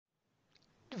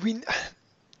we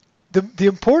the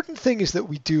important thing is that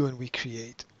we do and we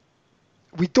create.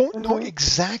 We don't know Mhm.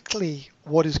 exactly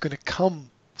what is going to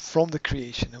come from the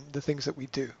creation and the things that we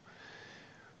do.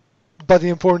 But the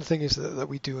important thing is that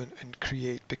we do and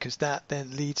create, because that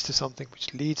then leads to something,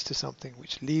 which leads to something,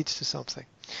 which leads to something.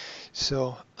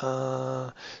 So,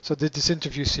 so this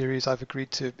interview series, I've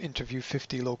agreed to interview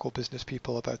 50 local business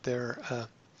people about their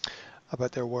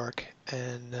work,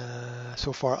 and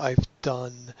so far I've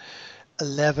done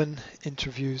 11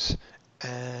 interviews,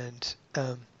 and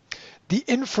the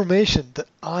information that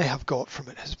I have got from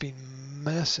it has been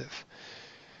massive.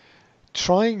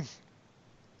 Trying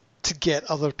to get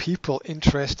other people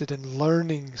interested in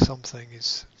learning something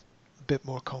is a bit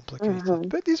more complicated, Mhm.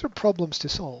 but these are problems to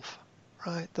solve,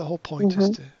 right? The whole point is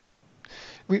Mhm. to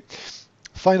we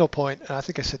final point, and I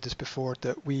think I said this before,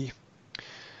 that we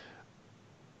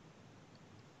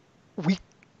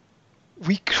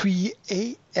we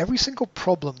create every single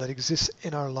problem that exists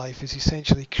in our life is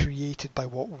essentially created by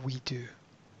what we do.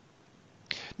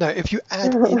 Now, if you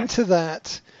add into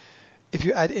that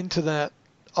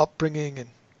upbringing and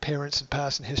parents and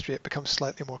past and history, it becomes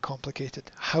slightly more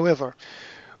complicated. However,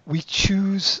 we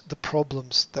choose the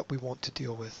problems that we want to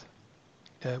deal with.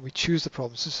 We choose the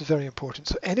problems. This is very important.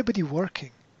 So anybody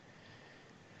working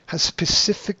has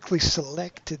specifically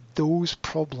selected those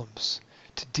problems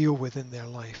to deal with in their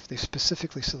life. They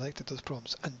specifically selected those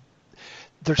problems. And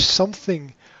there's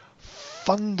something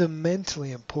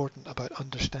fundamentally important about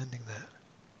understanding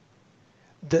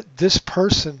that this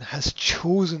person has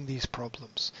chosen these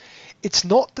problems. It's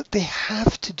not that they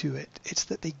have to do it, it's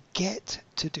that they get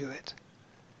to do it.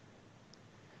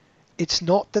 It's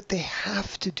not that they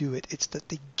have to do it, it's that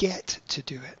they get to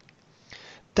do it.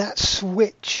 That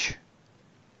switch,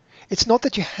 it's not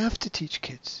that you have to teach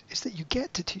kids, it's that you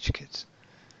get to teach kids.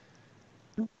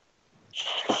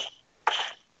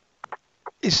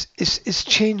 Is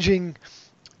changing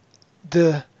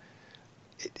the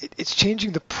it's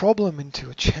changing the problem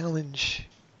into a challenge,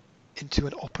 into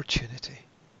an opportunity.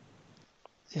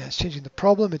 Yeah, it's changing the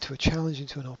problem into a challenge,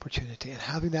 into an opportunity, and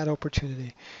having that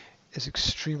opportunity is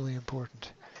extremely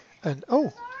important. And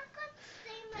oh,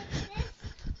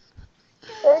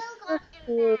 It's so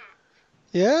cute.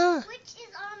 yeah,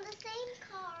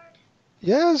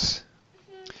 yes.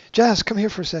 Jazz, come here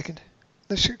for a second.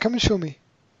 Come and show me.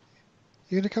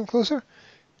 You gonna come closer?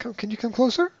 Come, can you come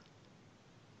closer?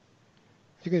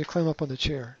 You're gonna climb up on the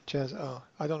chair, Jazz. Oh,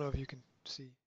 I don't know if you can see.